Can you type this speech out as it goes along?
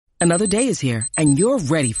Another day is here, and you're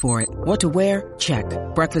ready for it. What to wear? Check.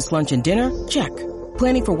 Breakfast, lunch, and dinner? Check.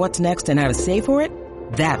 Planning for what's next and how to save for it?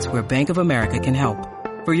 That's where Bank of America can help.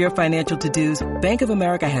 For your financial to-dos, Bank of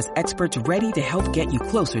America has experts ready to help get you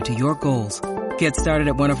closer to your goals. Get started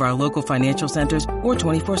at one of our local financial centers or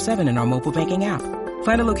 24/7 in our mobile banking app.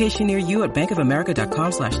 Find a location near you at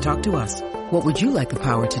bankofamerica.com/talktous. What would you like the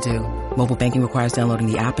power to do? Mobile banking requires downloading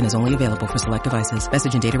the app and is only available for select devices.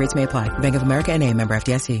 Message and data rates may apply. Bank of America N.A., member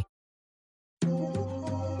FDIC.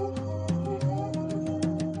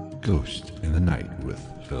 Ghost in the Night with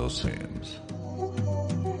Phil Sams.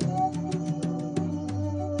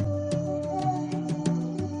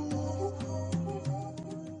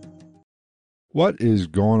 What is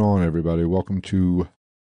going on, everybody? Welcome to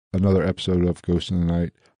another episode of Ghost in the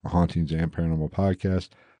Night, a hauntings and paranormal podcast.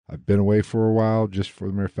 I've been away for a while, just for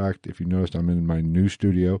the mere fact, if you noticed, I'm in my new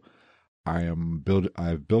studio. I've built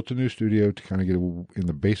a new studio to kind of get in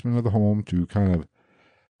the basement of the home to kind of,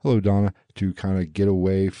 hello Donna, to kind of get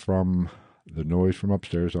away from the noise from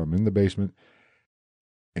upstairs. I'm in the basement,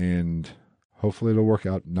 and hopefully it'll work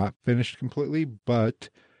out. Not finished completely, but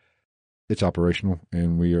it's operational,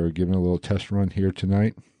 and we are giving a little test run here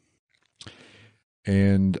tonight.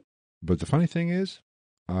 But the funny thing is,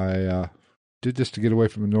 I did this to get away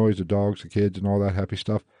from the noise, the dogs, the kids, and all that happy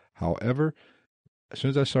stuff. However, as soon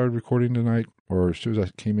as I started recording tonight, or as soon as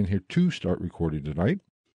I came in here to start recording tonight,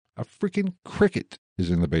 a freaking cricket is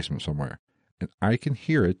in the basement somewhere, and I can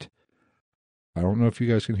hear it. I don't know if you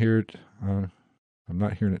guys can hear it. I'm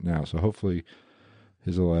not hearing it now, so hopefully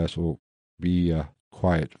his little ass will be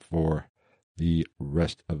quiet for the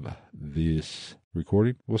rest of this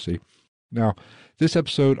recording. We'll see. Now, this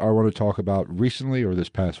episode I want to talk about recently, or this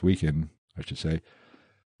past weekend, I should say.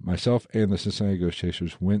 Myself and the Cincinnati Ghost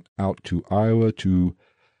Chasers went out to Iowa to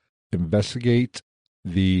investigate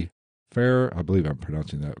the Fair, I believe I'm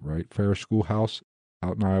pronouncing that right, Fair Schoolhouse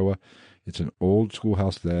out in Iowa. It's an old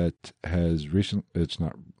schoolhouse that hasn't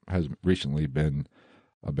recently been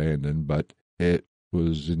abandoned, but it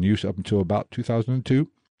was in use up until about 2002.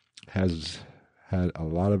 Has had a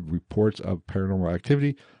lot of reports of paranormal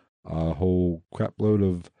activity. A whole crapload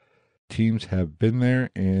of teams have been there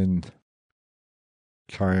and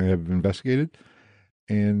kind of investigated.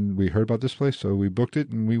 And we heard about this place, so we booked it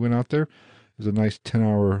and we went out there. It was a nice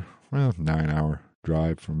 9-hour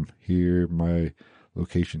drive from here, my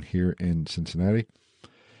location here in Cincinnati.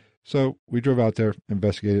 So we drove out there,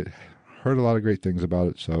 investigated, heard a lot of great things about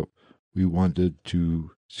it, so we wanted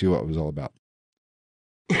to see what it was all about.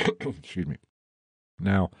 Excuse me.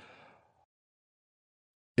 Now,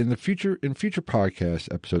 in future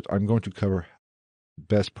podcast episodes, I'm going to cover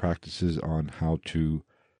best practices on how to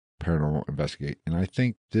paranormal investigate. And I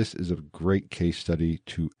think this is a great case study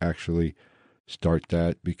to actually start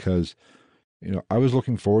that, because, you know, I was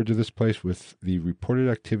looking forward to this place with the reported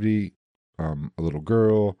activity. A little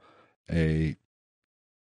girl,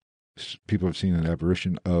 people have seen an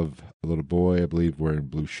apparition of a little boy, I believe, wearing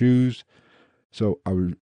blue shoes. So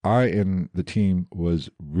I and the team was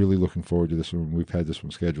really looking forward to this one. We've had this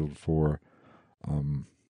one scheduled for a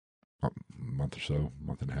month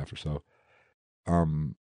and a half or so.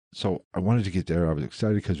 So I wanted to get there. I was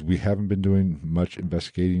excited because we haven't been doing much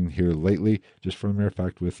investigating here lately, just for the mere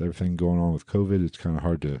fact with everything going on with COVID. It's kind of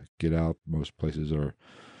hard to get out. Most places are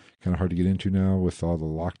kind of hard to get into now with all the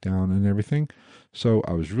lockdown and everything. So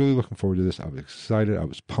I was really looking forward to this. I was excited. I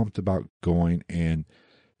was pumped about going and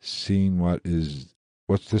seeing what this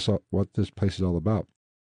place is all about.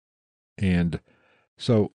 And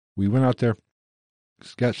so we went out there,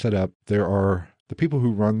 got set up. The people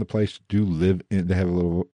who run the place do live in, they have a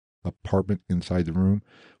little apartment inside the room,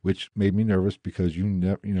 which made me nervous because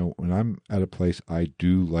when I'm at a place, I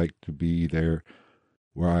do like to be there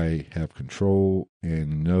where I have control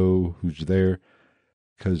and know who's there,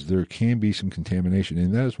 because there can be some contamination.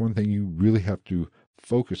 And that is one thing you really have to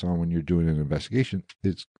focus on when you're doing an investigation.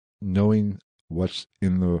 It's knowing what's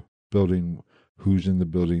in the building, who's in the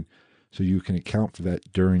building, so you can account for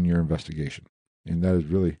that during your investigation. And that is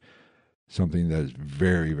really something that is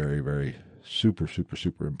very, very, very super, super,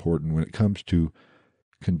 super important when it comes to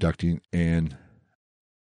conducting an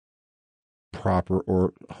proper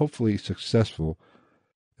or hopefully successful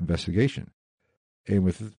investigation. And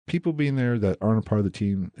with people being there that aren't a part of the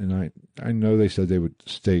team, and I know they said they would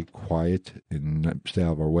stay quiet and not stay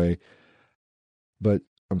out of our way, but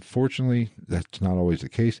unfortunately that's not always the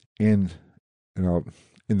case. And in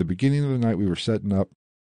the beginning of the night we were setting up.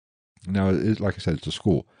 Now, like I said, it's a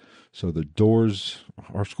school. So the doors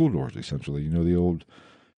are school doors, essentially. The old,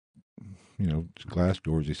 glass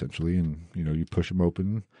doors, essentially. And, you push them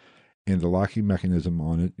open. And the locking mechanism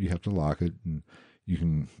on it, you have to lock it. And you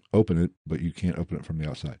can open it, but you can't open it from the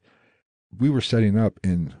outside. We were setting up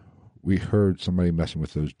and we heard somebody messing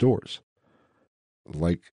with those doors,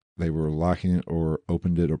 like they were locking it or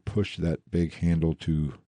opened it or pushed that big handle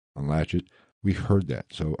to unlatch it. We heard that.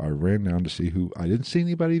 So I ran down to see who. I didn't see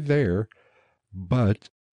anybody there, but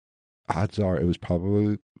odds are it was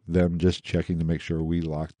probably them just checking to make sure we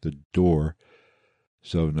locked the door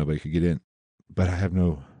so nobody could get in. But I have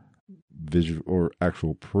no visual or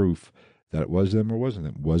actual proof that it was them or wasn't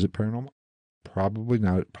them. Was it paranormal? Probably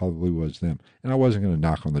not. It probably was them. And I wasn't going to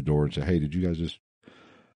knock on the door and say, hey, did you guys just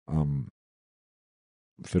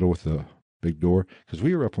fiddle with the big door? Because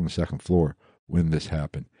we were up on the second floor when this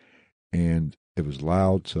happened. And it was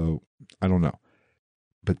loud, so I don't know.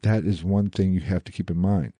 But that is one thing you have to keep in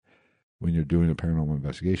mind when you're doing a paranormal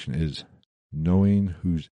investigation is knowing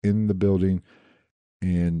who's in the building.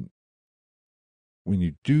 And when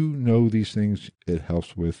you do know these things, it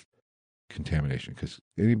helps with contamination. Because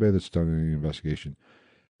anybody that's done any investigation,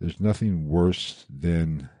 there's nothing worse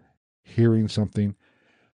than hearing something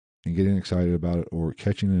and getting excited about it or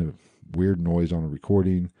catching a weird noise on a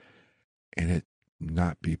recording and it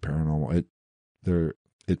not be paranormal.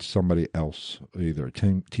 It's somebody else, either a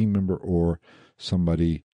team member or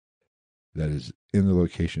somebody that is in the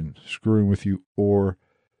location screwing with you or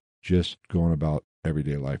just going about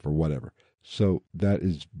everyday life or whatever. So that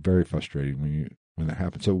is very frustrating when that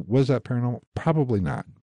happens. So was that paranormal? Probably not.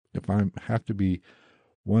 If I have to be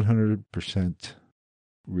 100%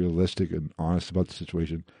 realistic and honest about the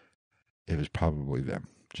situation, it was probably them.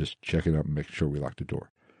 Just checking up and making sure we locked the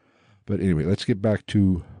door. But anyway, let's get back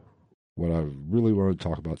to what I really wanted to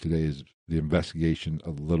talk about today is the investigation a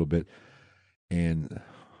little bit and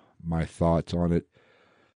my thoughts on it.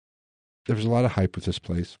 There was a lot of hype with this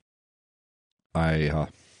place. When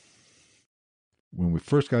we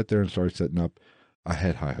first got there and started setting up, I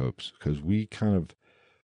had high hopes because we kind of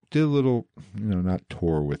did a little, not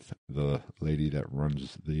tour with the lady that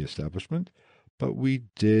runs the establishment, but we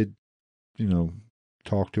did,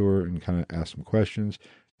 talk to her and kind of ask some questions.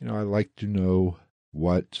 I like to know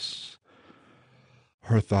what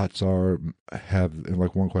her thoughts are. And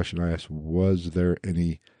like one question I asked, was there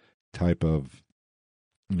any type of,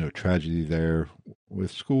 tragedy there? With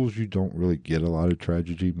schools, you don't really get a lot of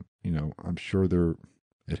tragedy. I'm sure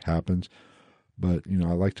it happens, but,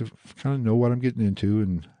 I like to kind of know what I'm getting into,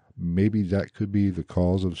 and maybe that could be the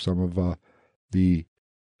cause of some of the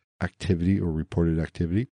activity or reported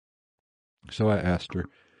activity. So I asked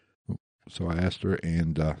her,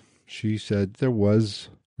 and she said there was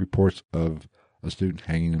reports of a student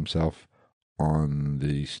hanging himself on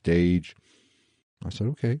the stage. I said,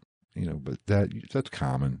 okay, but that's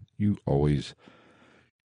common. You always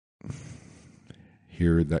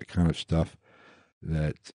hear that kind of stuff,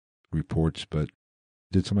 that reports, but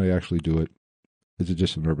did somebody actually do it? Is it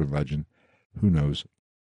just an urban legend? Who knows?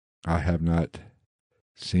 I have not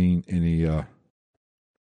seen any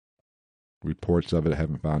reports of it. I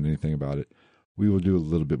haven't found anything about it. We will do a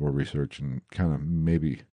little bit more research and kind of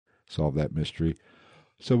maybe solve that mystery.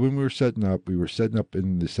 So when we were setting up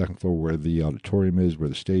in the second floor where the auditorium is, where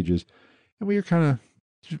the stage is, and we're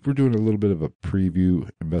doing a little bit of a preview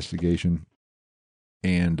investigation,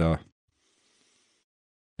 and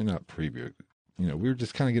not preview, we were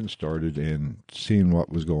just kind of getting started and seeing what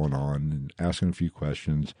was going on and asking a few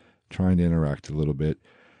questions, trying to interact a little bit,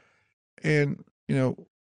 and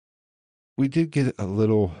we did get a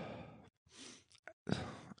little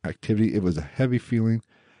activity. It was a heavy feeling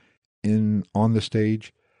on the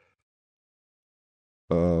stage.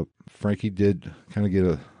 Frankie did kind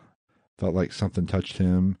of felt like something touched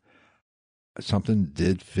him. Something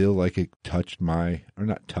did feel like it tugged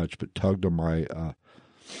on my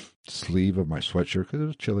sleeve of my sweatshirt because it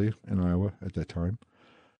was chilly in Iowa at that time.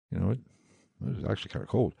 It was actually kind of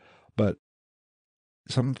cold, but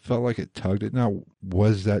something felt like it tugged it. Now,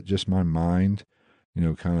 was that just my mind,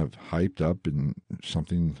 kind of hyped up and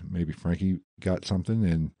something, maybe Frankie got something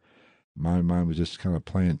and my mind was just kind of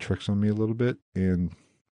playing tricks on me a little bit, and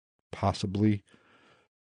possibly,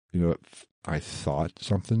 I thought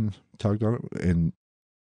something tugged on it and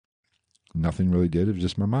nothing really did. It was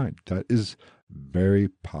just my mind. That is very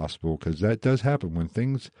possible because that does happen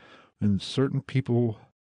when certain people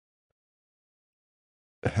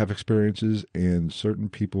have experiences and certain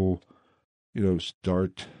people,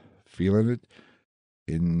 start feeling it,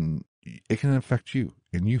 and it can affect you,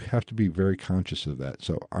 and you have to be very conscious of that.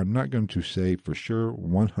 So I'm not going to say for sure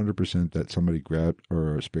 100% that somebody grabbed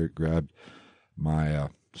or a spirit grabbed my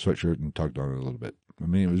sweatshirt and tugged on it a little bit. I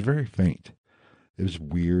mean, it was very faint. It was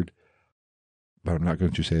weird, but I'm not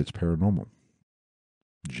going to say it's paranormal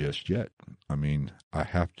just yet. I mean, I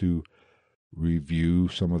have to review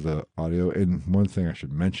some of the audio. And one thing I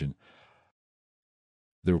should mention,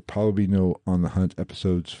 there will probably be no On the Hunt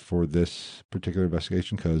episodes for this particular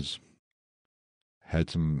investigation because had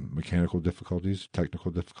some mechanical difficulties,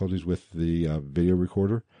 technical difficulties with the video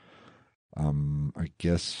recorder. I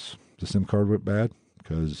guess the SIM card went bad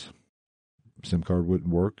because SIM card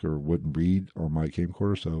wouldn't work or wouldn't read on my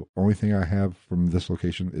camcorder. So only thing I have from this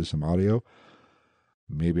location is some audio.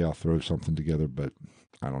 Maybe I'll throw something together, but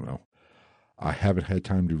I don't know. I haven't had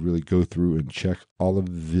time to really go through and check all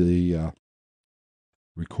of the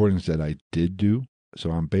recordings that I did do.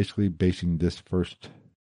 So I'm basically basing this first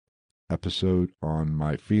episode on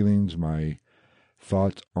my feelings, my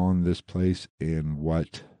thoughts on this place, and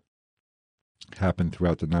what happened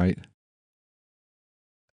throughout the night.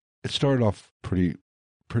 It started off pretty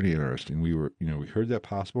interesting. We heard that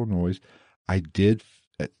possible noise. I did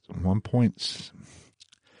at one point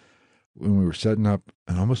when we were setting up,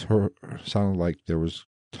 and almost sounded like there was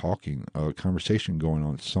talking, a conversation going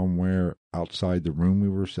on somewhere outside the room we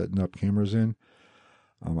were setting up cameras in.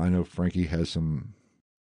 I know Frankie has some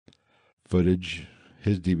footage.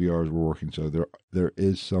 His DVRs were working, so there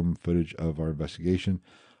is some footage of our investigation.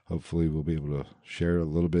 Hopefully we'll be able to share a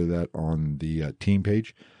little bit of that on the team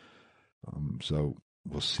page. So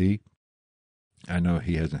we'll see. I know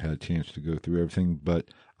he hasn't had a chance to go through everything, but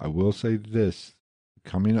I will say this,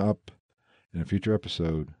 coming up in a future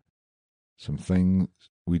episode, some things,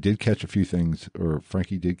 we did catch a few things, or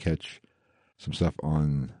Frankie did catch some stuff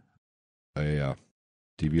on a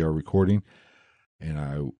DVR recording, and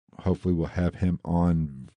I hopefully will have him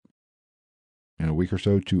on in a week or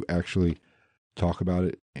so to actually talk about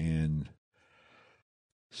it and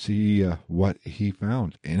see what he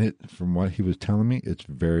found in it. From what he was telling me, it's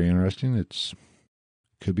very interesting.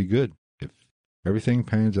 Could be good if everything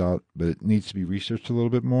pans out, but it needs to be researched a little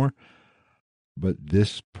bit more. But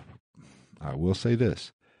this, I will say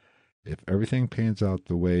this, if everything pans out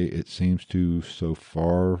the way it seems to so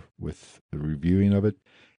far with the reviewing of it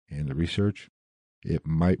and the research, it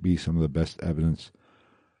might be some of the best evidence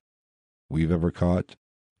we've ever caught,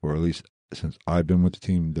 or at least since I've been with the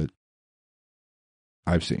team, that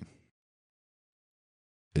I've seen.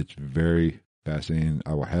 It's very fascinating.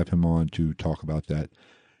 I will have him on to talk about that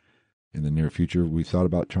in the near future. We thought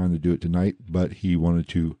about trying to do it tonight, but he wanted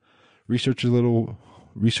to research a little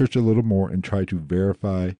more and try to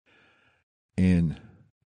verify and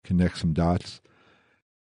connect some dots,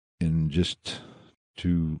 and just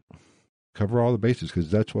to cover all the bases,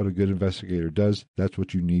 because that's what a good investigator does. That's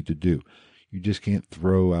what you need to do. You just can't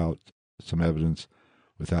throw out some evidence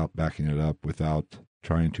without backing it up, without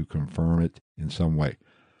trying to confirm it in some way.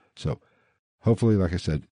 So hopefully, like I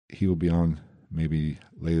said, he will be on maybe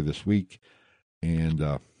later this week,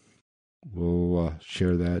 and we'll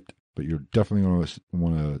share that. But you're definitely going to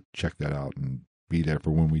want to check that out and be there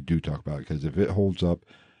for when we do talk about it, because if it holds up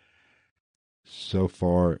so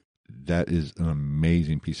far, that is an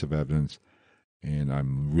amazing piece of evidence, and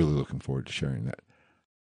I'm really looking forward to sharing that.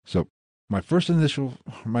 So my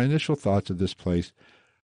initial thoughts of this place,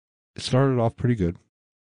 it started off pretty good,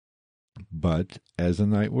 but as the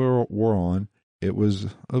night wore on, it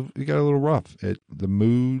got a little rough. The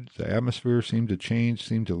mood, the atmosphere seemed to change,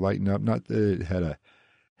 seemed to lighten up. Not that it had a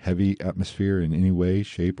heavy atmosphere in any way,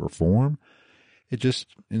 shape, or form. It just,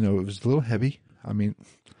 it was a little heavy. I mean,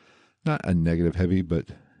 not a negative heavy, but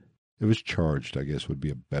it was charged, I guess would be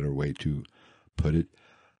a better way to put it.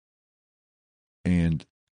 And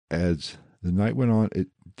as the night went on, it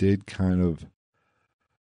did kind of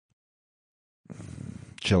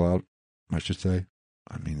chill out, I should say.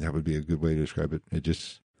 I mean, that would be a good way to describe it. It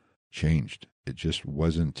just changed. It just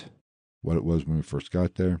wasn't what it was when we first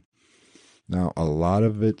got there. Now, a lot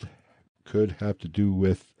of it could have to do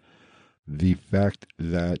with the fact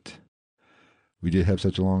that we did have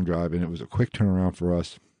such a long drive, and it was a quick turnaround for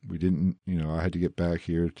us. We didn't, I had to get back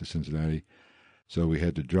here to Cincinnati, so we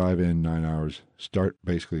had to drive in 9 hours, start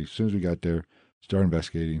basically as soon as we got there, start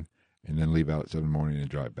investigating, and then leave out at 7 in the morning and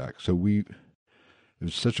drive back. So it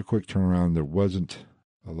was such a quick turnaround. There wasn't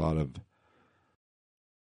a lot of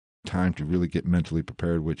time to really get mentally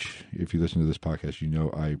prepared, which if you listen to this podcast,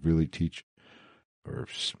 I really teach or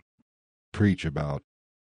preach about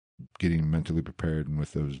getting mentally prepared. And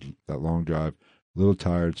with that long drive, a little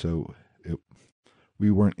tired, so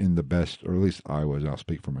we weren't in the best, or at least I was. I'll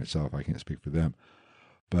speak for myself. I can't speak for them,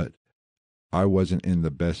 but I wasn't in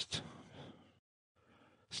the best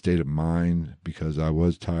state of mind because I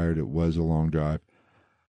was tired. It was a long drive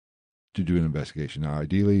to do an investigation. Now,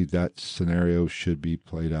 ideally, that scenario should be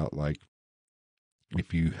played out like,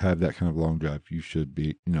 if you have that kind of long drive, you should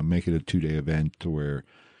be, make it a 2-day event to where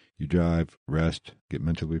you drive, rest, get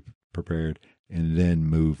mentally prepared, and then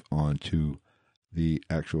move on to the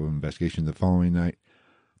actual investigation the following night.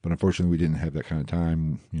 But unfortunately, we didn't have that kind of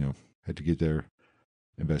time. Had to get there,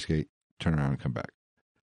 investigate, turn around, and come back.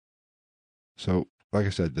 So, like I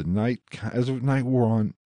said, as the night wore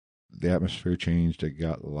on, the atmosphere changed. It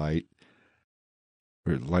got light,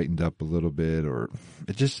 or it lightened up a little bit, or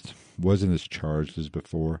it just wasn't as charged as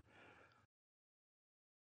before.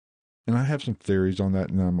 And I have some theories on that,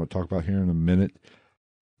 and I'm going to talk about here in a minute.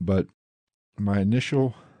 But my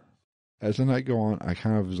initial, as the night go on, I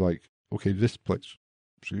kind of was like, okay, this place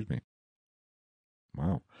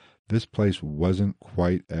wasn't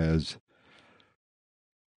quite as,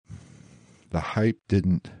 the hype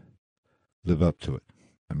didn't live up to it.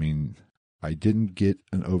 I mean, I didn't get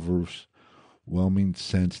an overwhelming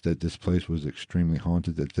sense that this place was extremely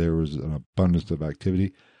haunted, that there was an abundance of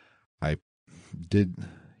activity. I did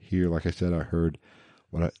hear, like I said, I heard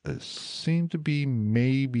what seemed to be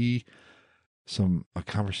maybe a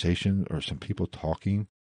conversation or some people talking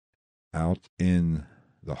out in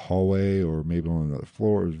the hallway or maybe on another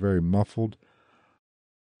floor. It was very muffled.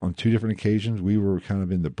 On 2 different occasions, we were kind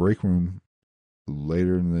of in the break room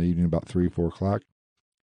later in the evening, about 3 or 4 o'clock,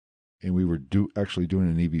 and we were actually doing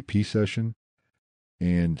an EVP session,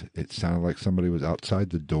 and it sounded like somebody was outside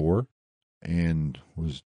the door and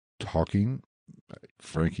was talking.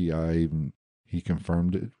 Frankie, he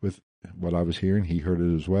confirmed it with what I was hearing. He heard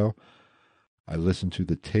it as well. I listened to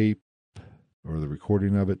the tape or the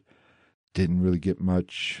recording of it. Didn't really get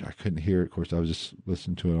much. I couldn't hear it. Of course, I was just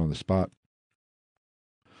listening to it on the spot.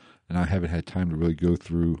 And I haven't had time to really go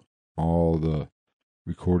through all the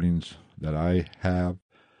recordings that I have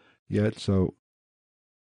yet. So,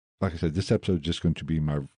 like I said, this episode is just going to be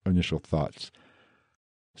my initial thoughts.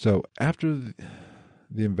 So, after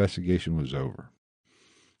the investigation was over,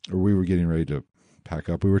 or we were getting ready to pack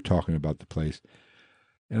up, we were talking about the place.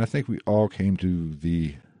 And I think we all came to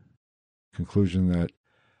the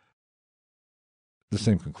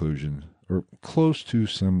same conclusion, or close to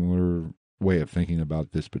similar way of thinking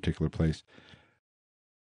about this particular place.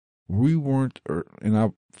 We weren't, and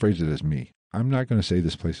I'll phrase it as me, I'm not going to say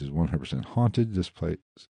this place is 100% haunted. This place,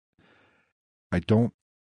 I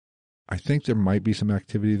think there might be some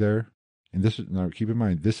activity there. And now keep in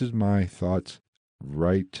mind, this is my thoughts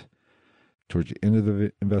right towards the end of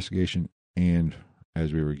the investigation and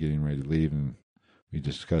as we were getting ready to leave, and we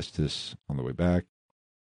discussed this on the way back.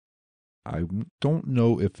 I don't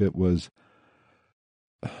know if it was,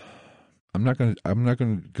 I'm not going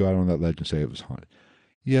to go out on that ledge and say it was haunted.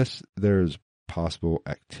 Yes, there's possible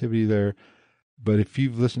activity there, but if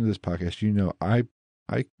you've listened to this podcast, you know I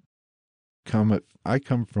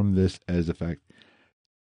come from this as a fact,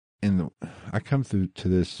 and I come through to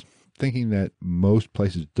this thinking that most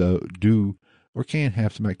places do or can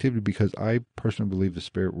have some activity, because I personally believe the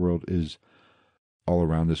spirit world is all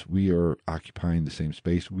around us. We are occupying the same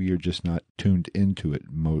space. We are just not tuned into it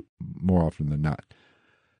more often than not.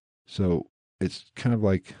 So it's kind of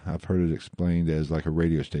like, I've heard it explained as like a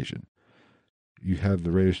radio station. You have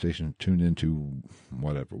the radio station tuned into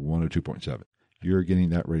whatever, 102.7. You're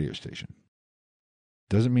getting that radio station.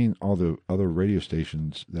 Doesn't mean all the other radio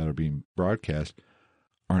stations that are being broadcast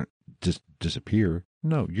aren't just disappear.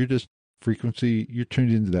 No, you're just frequency. You're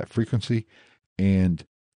tuned into that frequency, and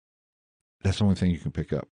that's the only thing you can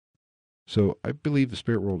pick up. So I believe the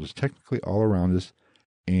spirit world is technically all around us,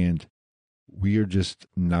 and we are just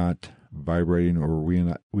not vibrating, or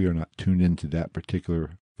we are not tuned into that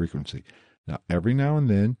particular frequency. Now, every now and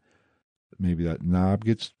then, maybe that knob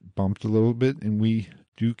gets bumped a little bit, and we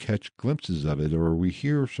do catch glimpses of it, or we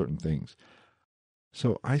hear certain things.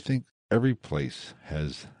 So I think every place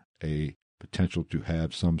has a potential to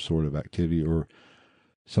have some sort of activity or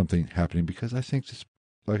something happening, because I think this,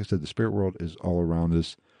 like I said, the spirit world is all around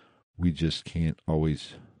us. We just can't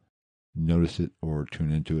always notice it or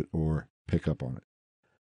tune into it or pick up on it.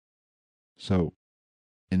 So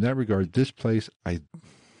in that regard, this place,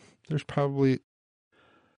 there's probably,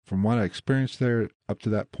 from what I experienced there up to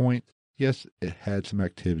that point, yes, it had some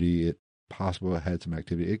activity. It had some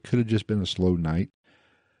activity. It could have just been a slow night,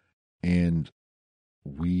 and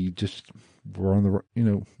we just were on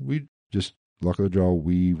the, we just, luck of the draw,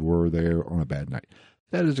 we were there on a bad night.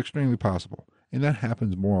 That is extremely possible, and that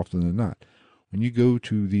happens more often than not. When you go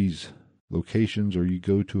to these locations, or you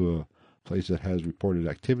go to a place that has reported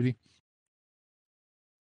activity,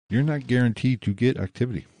 you're not guaranteed to get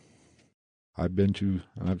activity. I've been to,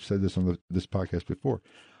 and I've said this on this podcast before,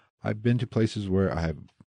 I've been to places where I have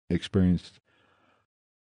experienced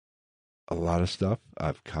a lot of stuff.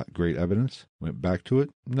 I've caught great evidence, went back to it,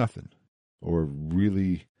 nothing. Or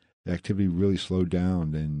really, the activity really slowed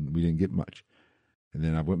down and we didn't get much. And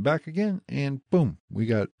then I went back again, and boom, we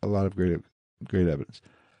got a lot of great evidence.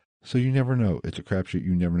 So you never know. It's a crapshoot.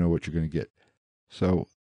 You never know what you're going to get. So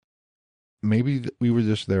maybe we were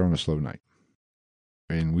just there on a slow night,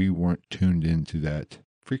 and we weren't tuned into that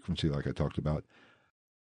frequency like I talked about.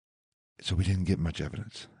 So we didn't get much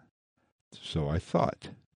evidence. So I thought,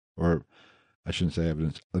 or I shouldn't say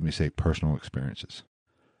evidence, let me say personal experiences.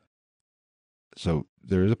 So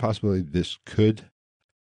there is a possibility this could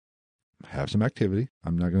have some activity.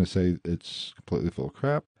 I'm not going to say it's completely full of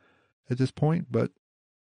crap at this point, but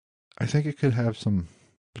I think it could have some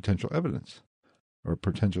potential evidence or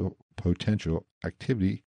potential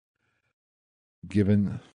activity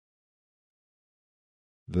given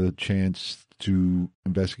the chance to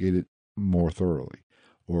investigate it more thoroughly,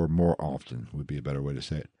 or more often would be a better way to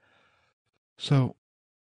say it. So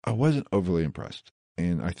I wasn't overly impressed,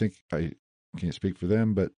 and I think I can't speak for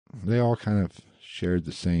them, but they all kind of shared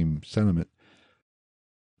the same sentiment.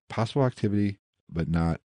 Possible activity, but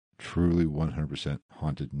not truly 100%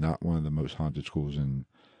 haunted. Not one of the most haunted schools in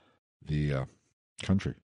the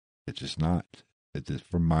country. It's just not. It's just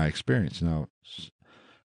from my experience. Now,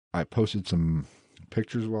 I posted some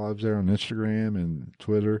pictures while I was there on Instagram and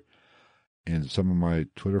Twitter, and some of my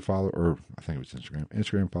Twitter followers, or I think it was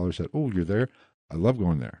Instagram followers said, "Oh, you're there? I love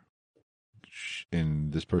going there."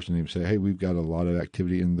 And this person even said, "Hey, we've got a lot of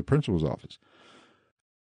activity in the principal's office."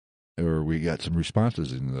 Or we got some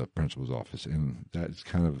responses in the principal's office. And that's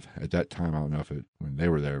kind of, at that time, I don't know if when they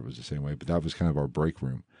were there, it was the same way, but that was kind of our break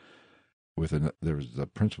room. There was the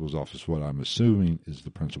principal's office. What I'm assuming is the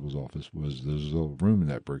principal's office there's a little room in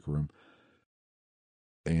that break room.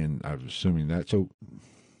 And I was assuming that. So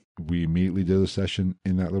we immediately did a session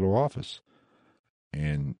in that little office.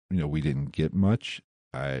 And, we didn't get much.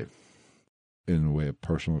 In the way of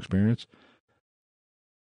personal experience,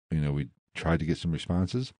 we tried to get some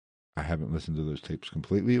responses. I haven't listened to those tapes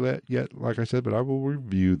completely yet, like I said, but I will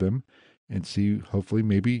review them and see, hopefully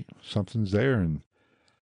maybe something's there and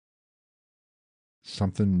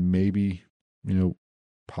something maybe,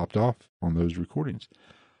 popped off on those recordings.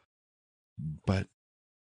 But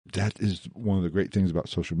that is one of the great things about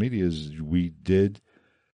social media is we did,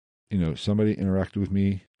 somebody interacted with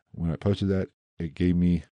me when I posted that. It gave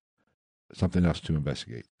me something else to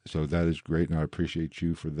investigate. So that is great, and I appreciate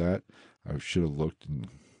you for that. I should have looked and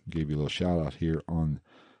gave you a little shout out here on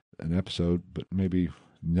an episode, but maybe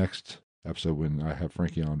next episode when I have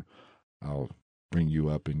Frankie on, I'll bring you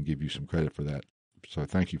up and give you some credit for that. So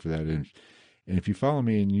thank you for that. And if you follow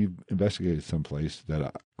me and you've investigated someplace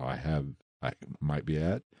that I might be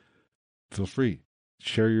at, feel free.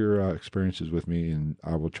 Share your experiences with me, and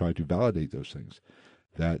I will try to validate those things.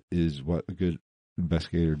 That is what a good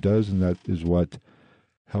investigator does, and that is what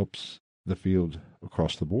helps the field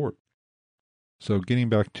across the board. So getting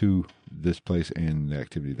back to this place and the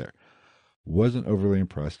activity there, wasn't overly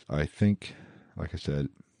impressed. I think, like I said,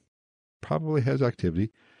 probably has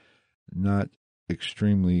activity, not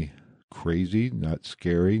extremely crazy, not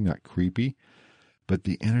scary, not creepy, but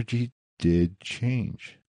the energy did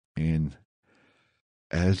change. And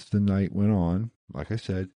as the night went on, like I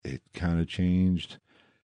said, it kind of changed.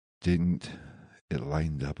 It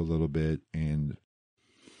lightened up a little bit, and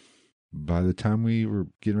by the time we were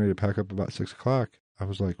getting ready to pack up about 6 o'clock, I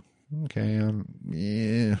was like, okay,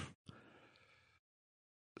 yeah.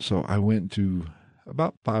 So I went to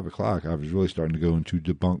about 5 o'clock. I was really starting to go into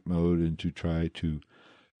debunk mode and to try to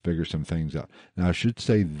figure some things out. Now, I should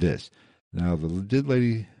say this. Now, the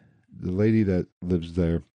lady that lives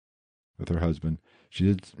there with her husband, she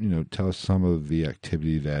did, tell us some of the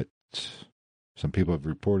activity that some people have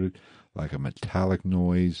reported, like a metallic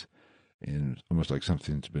noise and almost like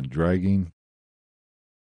something's been dragging.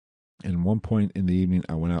 And one point in the evening,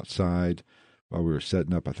 I went outside while we were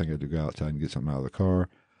setting up. I think I had to go outside and get something out of the car.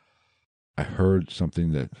 I heard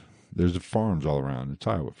something that there's farms all around. It's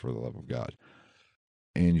Iowa, for the love of God.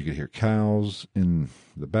 And you could hear cows in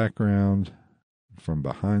the background from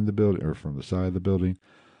behind the building or from the side of the building.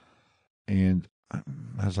 And I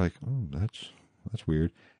was like, oh, that's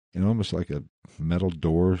weird. And almost like a metal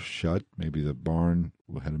door shut. Maybe the barn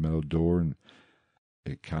had a metal door, and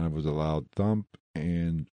it kind of was a loud thump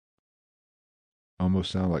and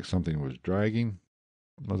almost sounded like something was dragging.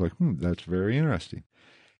 I was like, that's very interesting.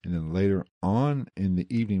 And then later on in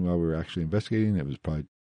the evening, while we were actually investigating, it was probably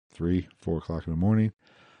 3, 4 o'clock in the morning.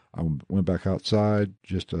 I went back outside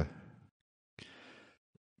just to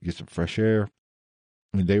get some fresh air.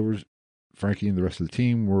 And Frankie and the rest of the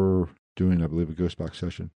team were doing, I believe, a ghost box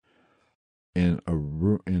session in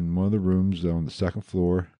one of the rooms on the second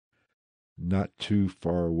floor, not too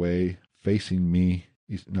far away,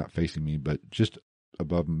 not facing me, but just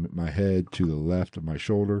above my head to the left of my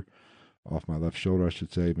shoulder, off my left shoulder, I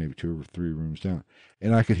should say, maybe 2 or 3 rooms down.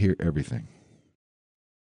 And I could hear everything.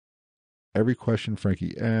 Every question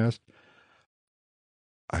Frankie asked,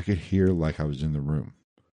 I could hear like I was in the room.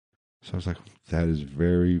 So I was like, that is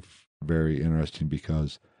very, very interesting,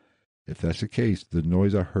 because if that's the case, the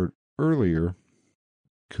noise I heard earlier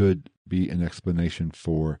could be an explanation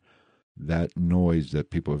for that noise that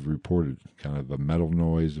people have reported, kind of a metal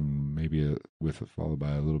noise and maybe followed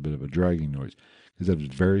by a little bit of a dragging noise, because that was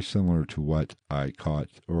very similar to what I caught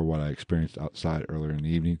or what I experienced outside earlier in the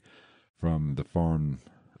evening from the farm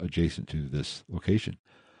adjacent to this location.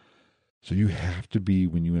 So you have to be,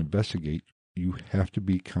 when you investigate, you have to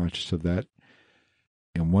be conscious of that.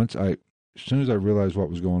 And as soon as I realized what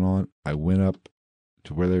was going on, I went up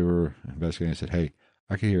to where they were investigating and said, hey,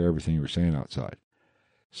 I could hear everything you were saying outside.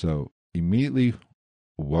 So immediately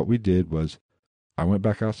what we did was I went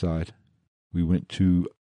back outside. They went to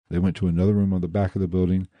another room on the back of the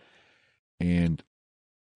building, and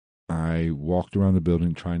I walked around the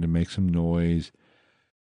building trying to make some noise,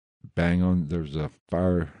 there was a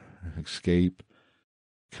fire escape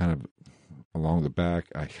kind of along the back.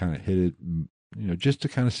 I kind of hit it, just to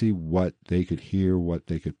kind of see what they could hear, what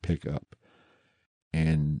they could pick up,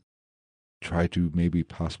 and try to maybe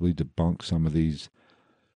possibly debunk some of these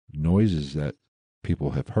noises that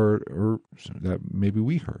people have heard or that maybe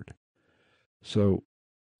we heard. So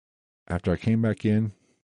after I came back in,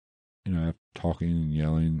 talking and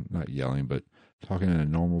yelling, not yelling, but talking in a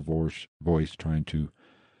normal voice, trying to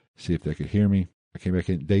see if they could hear me. I came back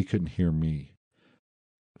in, they couldn't hear me.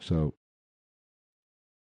 So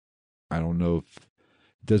I don't know if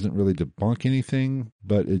it doesn't really debunk anything,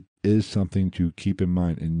 but it is something to keep in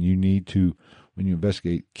mind. And you need to, when you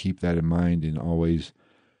investigate, keep that in mind and always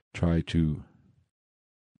try to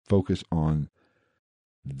focus on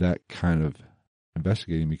that kind of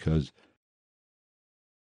investigating, because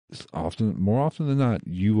more often than not,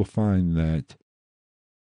 you will find that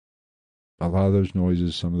a lot of those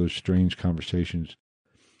noises, some of those strange conversations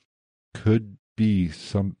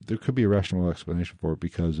there could be a rational explanation for it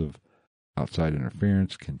because of outside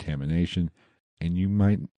interference, contamination, and you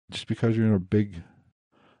might, just because you're in a big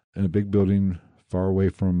building far away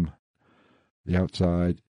from the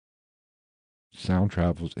outside, sound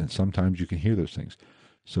travels, and sometimes you can hear those things.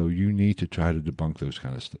 So you need to try to debunk those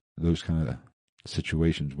kind of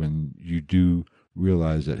situations when you do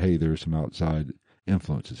realize that, hey, there's some outside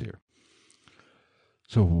influences here.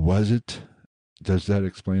 So does that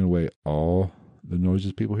explain away all the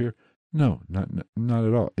noises people hear? No, not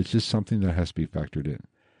at all. It's just something that has to be factored in.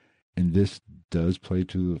 And this does play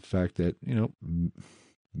to the fact that,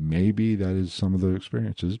 maybe that is some of the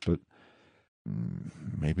experiences, but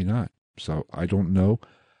maybe not. So I don't know.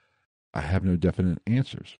 I have no definite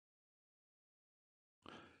answers.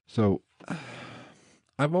 So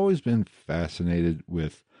I've always been fascinated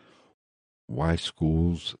with why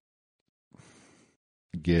schools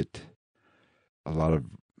get a lot of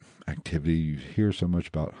activity. You hear so much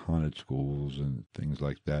about haunted schools and things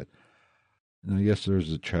like that. Now, yes,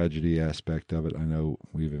 there's a tragedy aspect of it. I know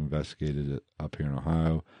we've investigated it up here in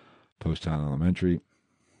Ohio, Poasttown Elementary.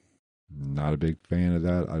 Not a big fan of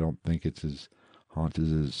that. I don't think it's as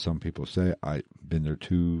haunted as some people say. I've been there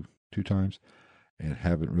two times and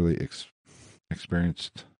haven't really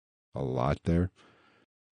experienced a lot there.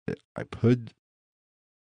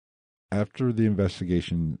 After the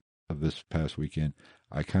investigation of this past weekend,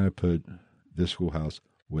 I kind of put this schoolhouse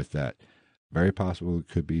with that. Very possible it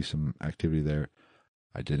could be some activity there.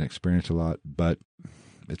 I didn't experience a lot, but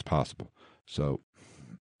it's possible. So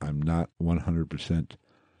I'm not 100%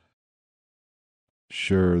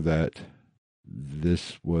 sure that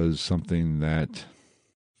this was something that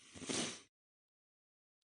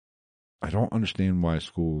I don't understand why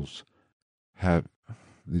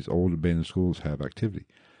these old abandoned schools have activity.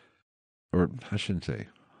 Or I shouldn't say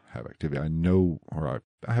have activity. I know, or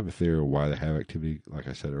I have a theory of why they have activity, like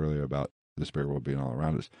I said earlier about the spirit world being all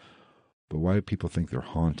around us. But why do people think they're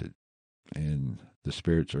haunted and the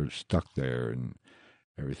spirits are stuck there and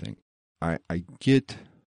everything? I get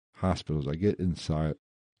hospitals, I get inside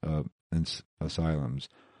asylums,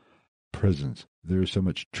 prisons. There's so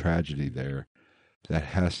much tragedy there that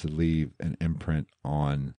has to leave an imprint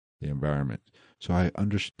on the environment. So I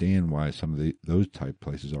understand why some of those type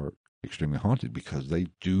places are extremely haunted, because they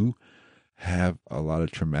do have a lot of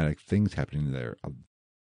traumatic things happening there.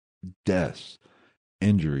 Deaths,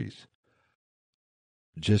 injuries,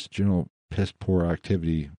 just general piss poor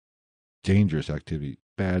activity, dangerous activity,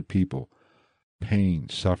 bad people, pain,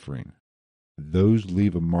 suffering. Those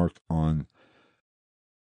leave a mark on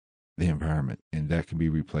the environment, and that can be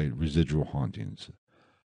replayed. Residual hauntings.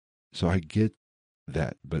 So I get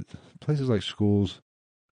that, but places like schools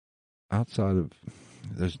outside of,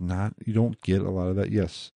 you don't get a lot of that.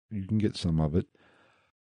 Yes, you can get some of it.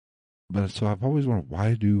 But so I've always wondered,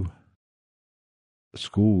 why do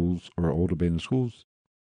schools or old abandoned schools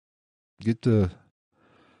get the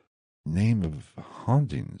name of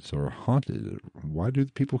hauntings or haunted? Why do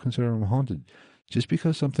people consider them haunted? Just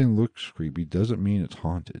because something looks creepy doesn't mean it's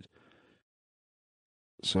haunted.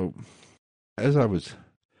 So as I was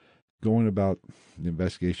going about the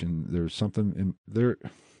investigation, there's something in there.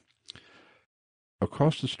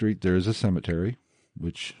 Across the street, there is a cemetery,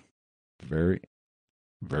 which very,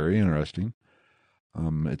 very interesting.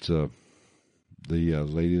 It's the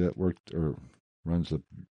lady that worked or runs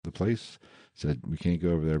the place said we can't go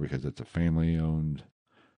over there because it's a family-owned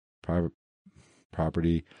private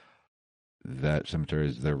property. That cemetery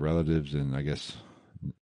is their relatives, and I guess,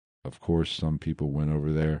 of course, some people went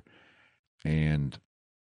over there and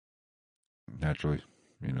naturally,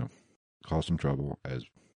 caused some trouble, as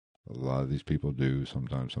a lot of these people do.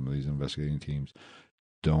 Sometimes some of these investigating teams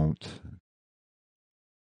don't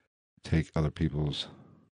take other people's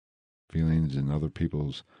feelings and other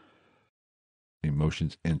people's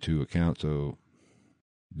emotions into account, so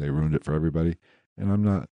they ruined it for everybody. And I'm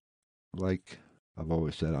not, like I've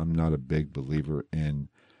always said, I'm not a big believer in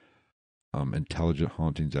intelligent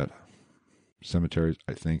hauntings at cemeteries.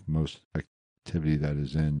 I think most activity that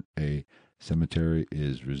is in a cemetery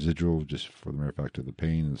is residual, just for the mere fact of the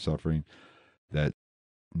pain and the suffering, that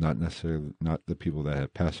not necessarily, not the people that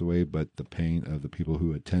have passed away, but the pain of the people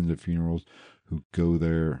who attend the funerals, who go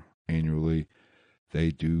there annually. They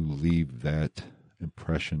do leave that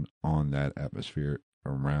impression on that atmosphere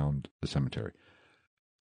around the cemetery.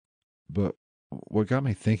 But what got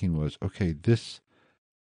me thinking was, okay, this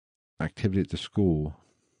activity at the school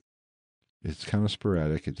is kind of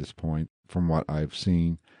sporadic at this point from what I've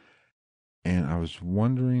seen. And I was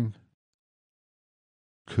wondering,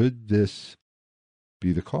 could this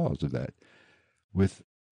be the cause of that? With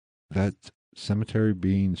that cemetery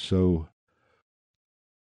being so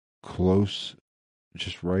close,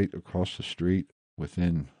 just right across the street,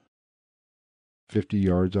 within 50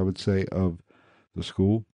 yards, I would say, of the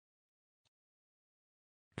school,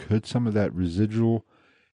 could some of that residual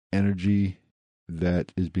energy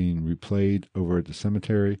that is being replayed over at the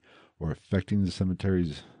cemetery or affecting the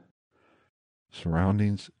cemetery's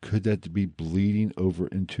surroundings, could that be bleeding over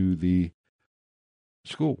into the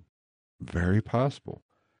school? Very possible,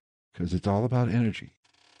 because it's all about energy.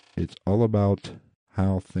 It's all about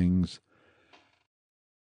how things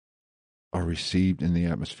are received in the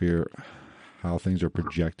atmosphere, how things are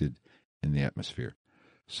projected in the atmosphere.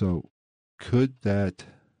 So could the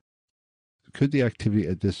activity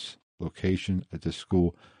at this location, at this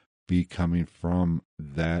school, be coming from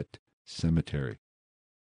that cemetery?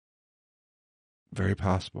 Very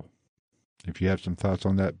possible. If you have some thoughts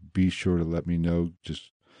on that, be sure to let me know.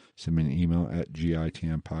 Just send me an email at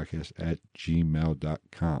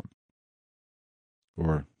gitmpodcast@gmail.com,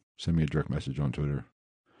 or send me a direct message on Twitter.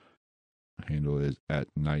 My handle is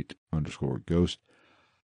 @night_ghost.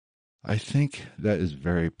 I think that is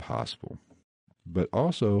very possible. But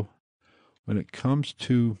also, when it comes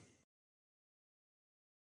to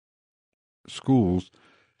schools,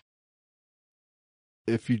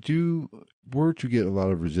 if you were to get a lot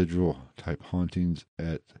of residual type hauntings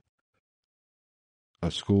at a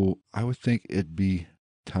school, I would think it'd be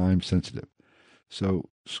time sensitive. So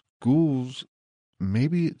schools,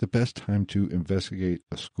 maybe the best time to investigate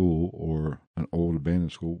a school or an old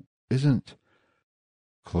abandoned school isn't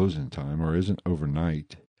closing time or isn't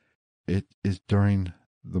overnight. It is during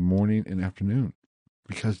the morning and afternoon,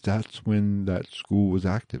 because that's when that school was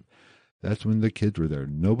active. That's when the kids were there.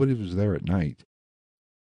 Nobody was there at night.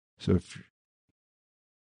 So if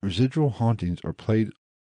residual hauntings are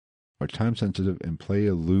time sensitive and play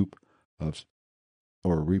a loop of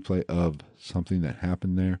or a replay of something that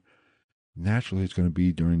happened there, naturally it's going to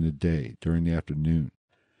be during the day, during the afternoon.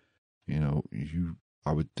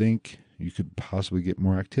 I would think you could possibly get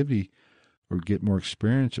more activity or get more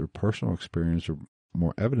experience or personal experience or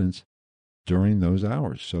more evidence during those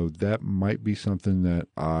hours. So that might be something that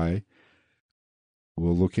I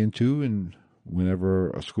will look into, and whenever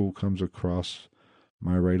a school comes across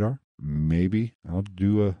my radar, maybe I'll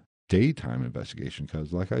do a daytime investigation,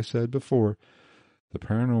 because like I said before, the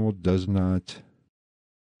paranormal does not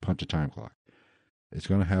punch a time clock. It's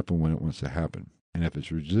going to happen when it wants to happen. And if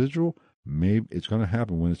it's residual, maybe it's going to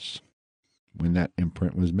happen when that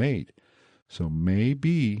imprint was made. So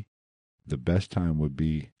maybe the best time would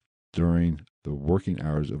be during the working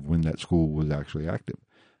hours of when that school was actually active,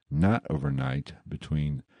 not overnight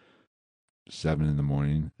between 7 in the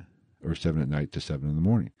morning or 7 at night to 7 in the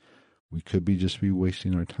morning. We could just be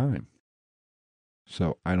wasting our time.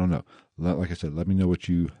 So I don't know. Like I said, let me know what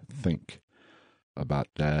you think about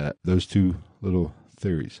that. Those two little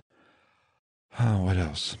theories. What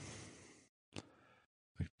else?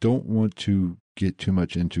 I don't want to get too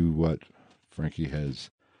much into what Frankie has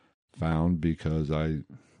found because I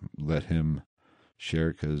let him share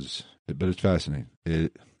it but it's fascinating.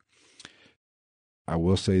 I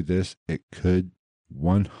will say this, it could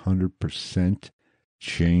 100%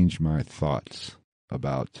 change my thoughts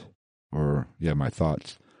about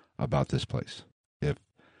this place. If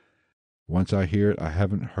once I hear it, I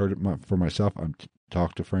haven't heard it for myself. I'm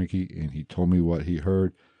talked to Frankie and he told me what he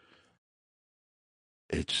heard.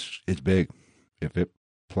 It's big. If it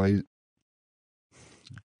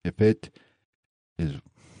is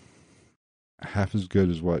half as good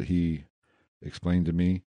as what he explained to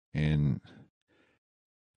me and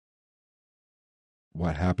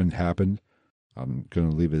what happened, I'm going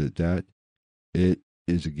to leave it at that. It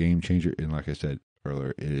is a game changer. And like I said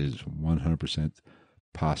earlier, it is 100%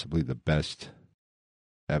 possibly the best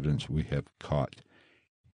evidence we have caught.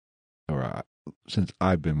 Since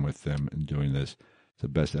I've been with them and doing this, it's the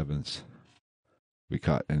best evidence we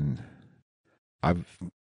caught. And I've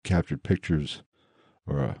captured pictures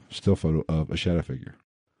or a still photo of a shadow figure.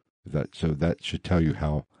 So that should tell you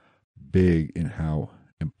how big and how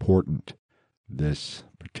important this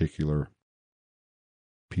particular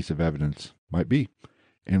piece of evidence might be.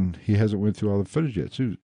 And he hasn't went through all the footage yet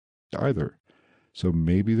either. So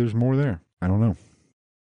maybe there's more there. I don't know.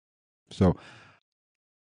 So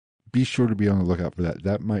be sure to be on the lookout for that.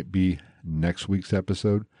 That might be next week's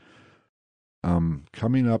episode.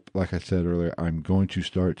 Coming up, like I said earlier, I'm going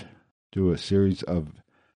to do a series of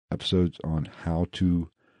episodes on how to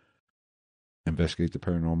investigate the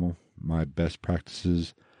paranormal, my best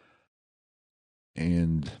practices,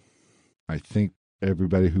 and I think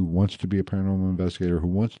everybody who wants to be a paranormal investigator, who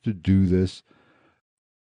wants to do this,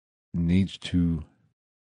 needs to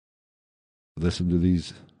listen to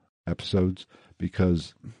these episodes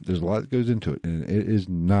because there's a lot that goes into it, and it is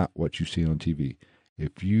not what you see on TV.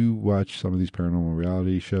 If you watch some of these paranormal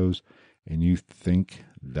reality shows and you think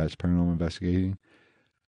that's paranormal investigating,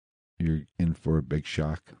 you're in for a big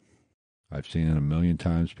shock. I've seen it a million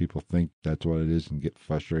times. People think that's what it is and get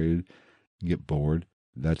frustrated and get bored.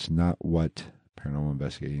 That's not what paranormal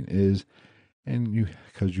investigating is. And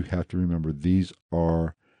because you have to remember, these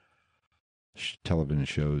are television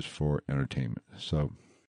shows for entertainment. So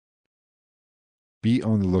be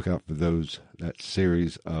on the lookout for that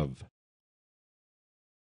series of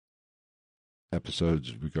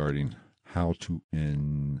episodes regarding how to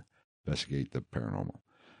investigate the paranormal.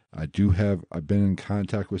 I've been in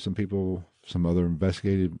contact with some people, some other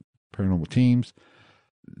investigative paranormal teams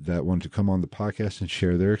that wanted to come on the podcast and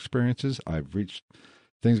share their experiences.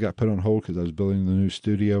 Things got put on hold because I was building the new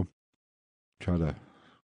studio, try to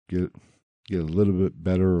get a little bit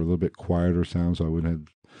better or a little bit quieter sound so I wouldn't have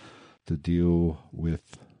to deal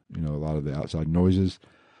with, a lot of the outside noises.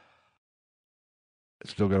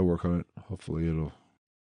 Still got to work on it. Hopefully it'll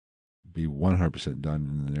be 100% done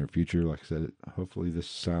in the near future. Like I said, hopefully this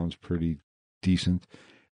sounds pretty decent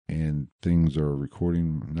and things are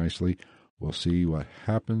recording nicely. We'll see what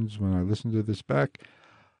happens when I listen to this back.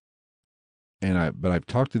 But I've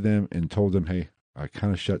talked to them and told them, hey, I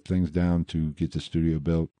kind of shut things down to get the studio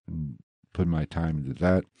built and put my time into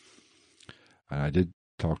that. And I did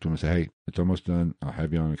talk to them and say, hey, it's almost done. I'll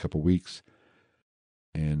have you on in a couple weeks,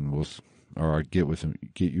 and I'll get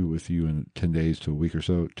you with you in 10 days to a week or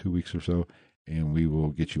so, 2 weeks or so, and we will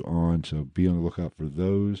get you on. So be on the lookout for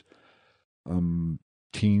those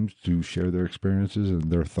teams to share their experiences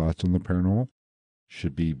and their thoughts on the paranormal.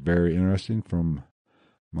 Should be very interesting from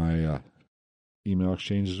my email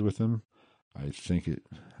exchanges with them. I think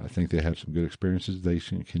they have some good experiences they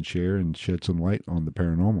can share and shed some light on the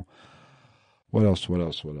paranormal. What else?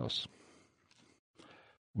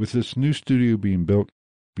 With this new studio being built,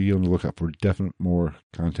 be on the lookout for definite more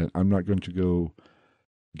content. I'm not going to go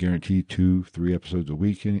guarantee 2-3 episodes a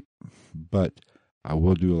week, but I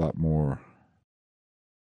will do a lot more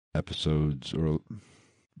episodes, or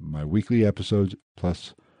my weekly episodes,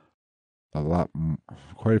 plus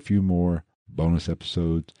quite a few more bonus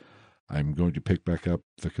episodes. I'm going to pick back up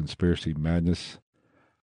the Conspiracy Madness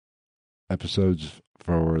episodes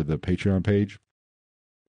for the Patreon page,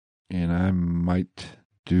 and I might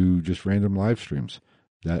do just random live streams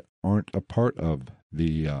that aren't a part of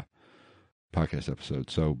the podcast episode.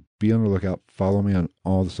 So be on the lookout. Follow me on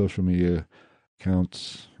all the social media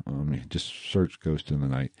accounts. Just search Ghost in the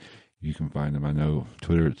Night. You can find them. I know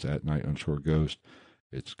Twitter, it's @night_ghost.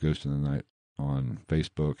 It's Ghost in the Night on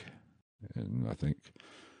Facebook. And I think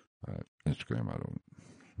Instagram, I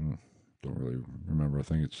don't really remember. I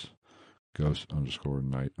think it's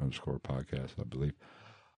ghost_night_podcast, I believe.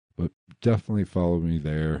 But definitely follow me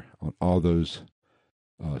there on all those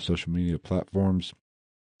social media platforms.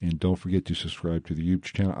 And don't forget to subscribe to the YouTube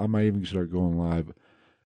channel. I might even start going live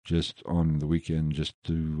just on the weekend just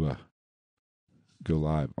to go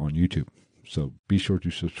live on YouTube. So be sure to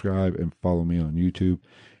subscribe and follow me on YouTube.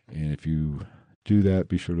 And if you do that,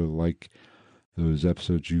 be sure to like those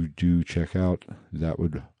episodes you do check out. That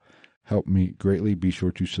would help me greatly. Be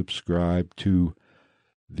sure to subscribe to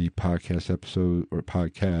the podcast episode or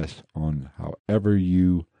podcast on however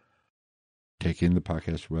you take in the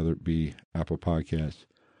podcast, whether it be Apple Podcasts,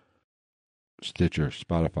 Stitcher,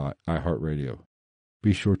 Spotify, iHeartRadio.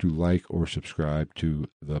 Be sure to like or subscribe to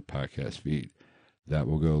the podcast feed. That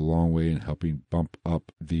will go a long way in helping bump us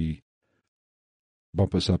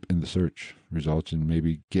up in the search results and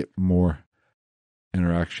maybe get more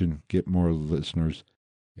interaction, get more listeners,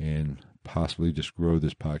 and possibly just grow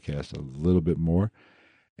this podcast a little bit more.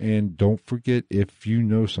 And don't forget, if you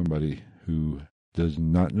know somebody who does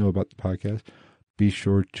not know about the podcast, be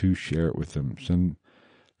sure to share it with them.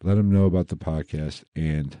 Let them know about the podcast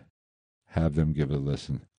and have them give it a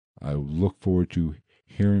listen. I look forward to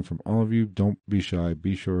hearing from all of you. Don't be shy.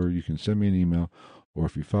 Be sure you can send me an email, or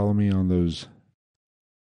if you follow me on those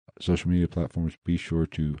social media platforms, be sure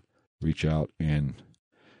to reach out and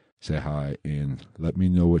say hi and let me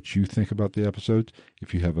know what you think about the episodes.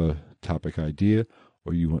 If you have a topic idea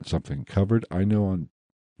or you want something covered, I know on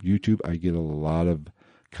YouTube I get a lot of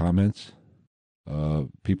comments,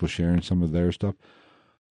 people sharing some of their stuff,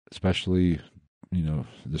 especially,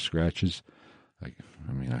 the scratches.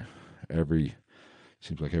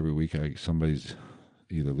 Seems like every week somebody's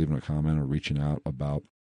either leaving a comment or reaching out about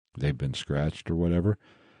they've been scratched or whatever.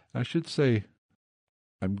 I should say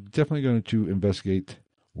I'm definitely going to investigate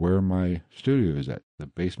where my studio is at. The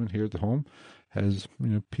basement here at the home has,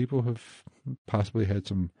 people have possibly had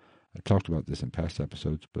some, I talked about this in past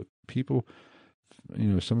episodes, but people,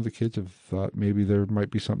 some of the kids have thought maybe there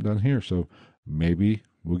might be something down here. So maybe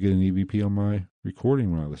we'll get an EVP on my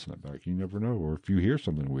recording when I listen it back. You never know. Or if you hear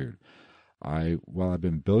something weird. While I've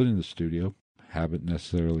been building the studio, haven't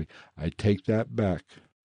necessarily, I take that back.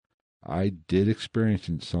 I did experience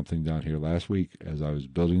something down here last week as I was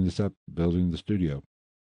building the studio.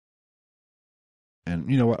 And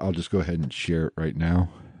you know what? I'll just go ahead and share it right now.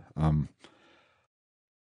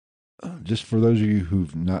 Just for those of you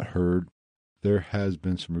who've not heard, there has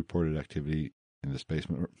been some reported activity in this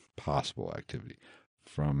basement, or possible activity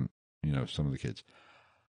from, some of the kids.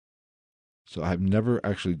 So I've never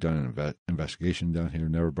actually done an investigation down here,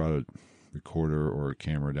 never brought a recorder or a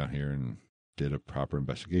camera down here and did a proper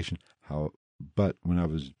investigation. But when I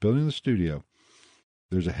was building the studio,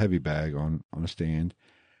 there's a heavy bag on a stand,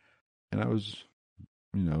 and I was,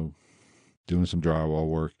 doing some drywall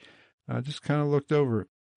work. I just kind of looked over,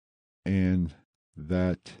 and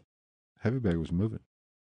that heavy bag was moving.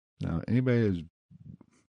 Now, anybody has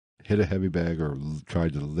hit a heavy bag or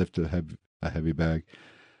tried to lift a heavy bag,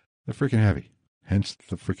 they're freaking heavy, hence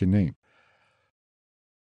the freaking name.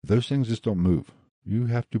 Those things just don't move. You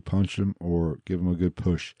have to punch them or give them a good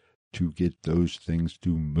push to get those things to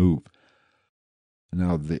move.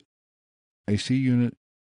 Now, the AC unit,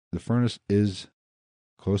 the furnace is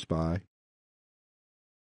close by.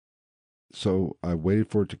 So I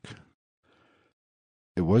waited for it to,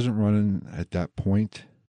 it wasn't running at that point.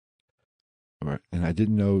 And I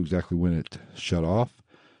didn't know exactly when it shut off.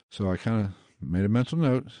 So I kind of made a mental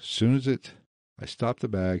note. As soon as I stopped the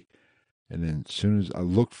bag, and then as soon as I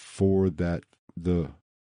looked for the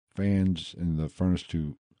fans in the furnace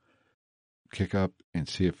to kick up and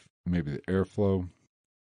see if maybe the airflow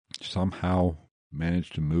somehow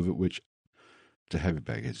managed to move it, which it's a heavy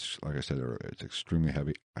bag. It's, like I said earlier, it's extremely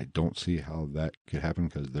heavy. I don't see how that could happen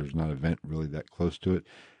because there's not a vent really that close to it,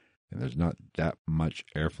 and there's not that much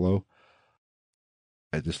airflow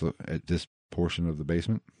at this portion of the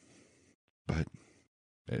basement. But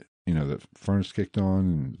the furnace kicked on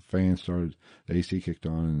and the fan started, the AC kicked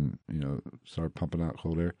on and, started pumping out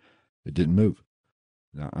cold air. It didn't move.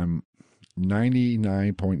 Now, I'm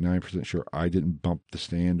 99.9% sure I didn't bump the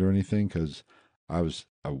stand or anything because I was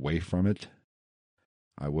away from it.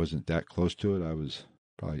 I wasn't that close to it. I was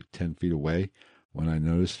probably 10 feet away when I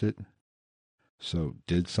noticed it. So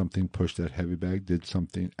did something push that heavy bag? Did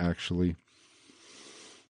something actually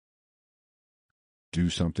do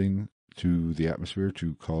something to the atmosphere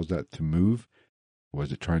to cause that to move?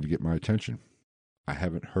 Was it trying to get my attention? I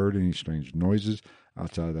haven't heard any strange noises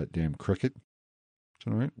outside of that damn cricket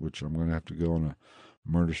tonight, which I'm going to have to go on a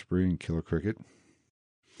murder spree and kill a cricket.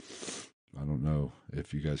 I don't know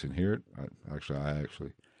if you guys can hear it. I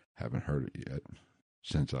actually haven't heard it yet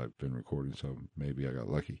since I've been recording, so maybe I got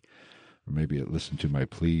lucky. Or maybe it listened to my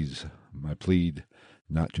plead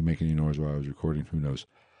not to make any noise while I was recording. Who knows?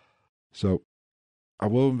 So I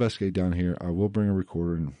will investigate down here. I will bring a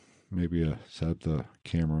recorder and maybe set up the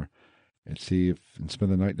camera and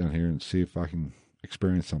spend the night down here and see if I can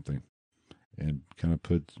experience something and kind of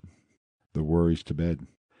put the worries to bed.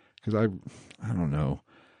 Because I don't know.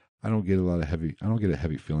 I don't get a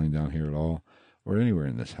heavy feeling down here at all or anywhere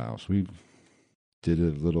in this house. We did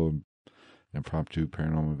a little impromptu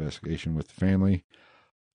paranormal investigation with the family.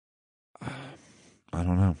 I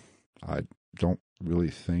don't know. I don't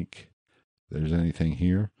really think there's anything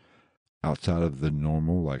here outside of the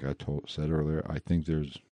normal, like I said earlier. I think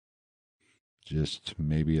there's just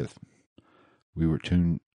maybe we were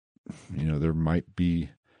tuned, there might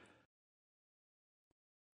be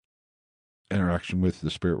interaction with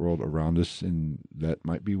the spirit world around us, and that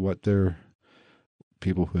might be what they're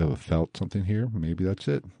people who have felt something here. Maybe that's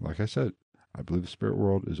it. Like I said, I believe the spirit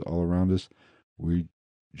world is all around us. We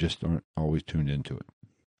just aren't always tuned into it.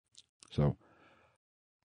 So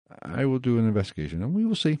I will do an investigation and we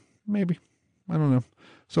will see. Maybe. I don't know.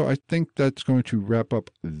 So I think that's going to wrap up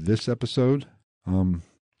this episode.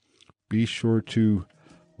 Be sure to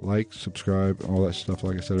like, subscribe, all that stuff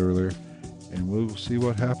like I said earlier, and we'll see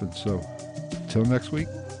what happens. So until next week,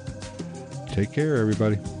 take care,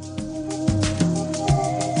 everybody.